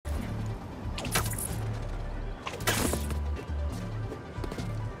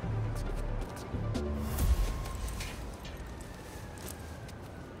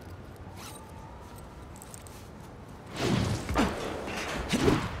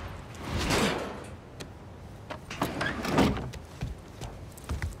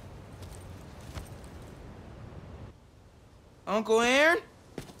Uncle Aaron?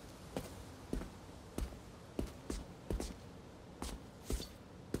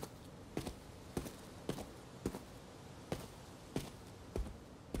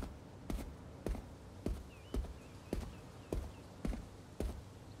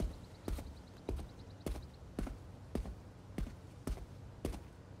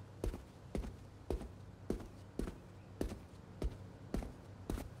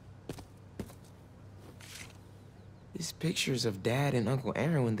 These pictures of Dad and Uncle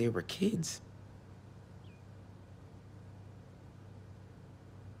Aaron when they were kids.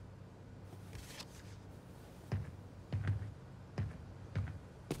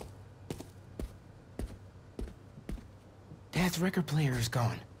 Dad's record player is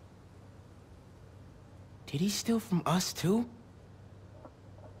gone. Did he steal from us, too?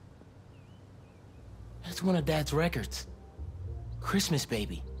 That's one of Dad's records. Christmas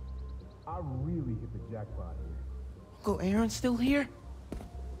Baby. I really hit the jackpot here. Uncle Aaron's still here?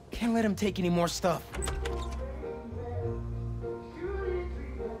 Can't let him take any more stuff.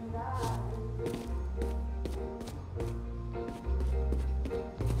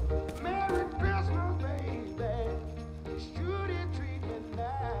 Merry Christmas, baby. Judy treatment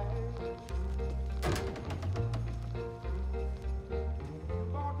night.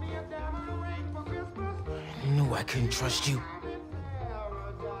 Bought me a diamond ring for Christmas. I knew I couldn't trust you.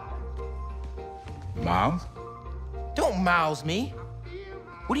 Miles? Don't mouse me.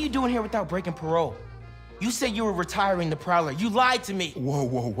 What are you doing here without breaking parole? You said you were retiring the Prowler. You lied to me. Whoa,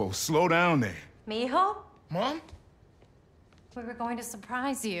 whoa, whoa. Slow down there. Mijo? Mom? We were going to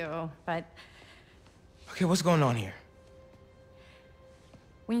surprise you, but Okay, what's going on here?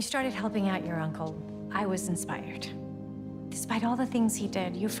 when you started helping out your uncle, I was inspired. Despite all the things he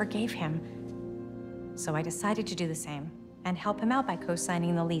did, you forgave him. So I decided to do the same and help him out by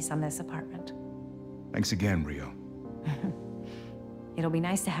co-signing the lease on this apartment. Thanks again, Rio. It'll be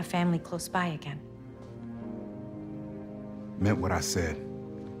nice to have family close by again. Meant what I said.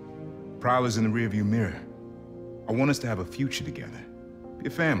 Prowler's in the rearview mirror. I want us to have a future together. Be a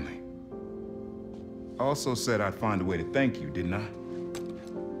family. I also said I'd find a way to thank you, didn't I?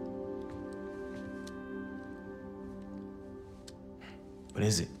 What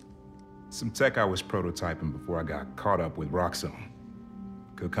is it? Some tech I was prototyping before I got caught up with Roxxon.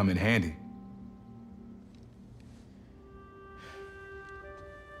 Could come in handy.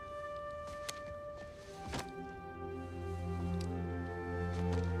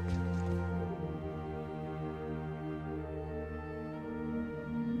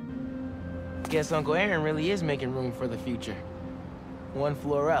 Guess Uncle Aaron really is making room for the future. One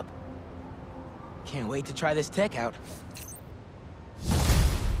floor up. Can't wait to try this tech out.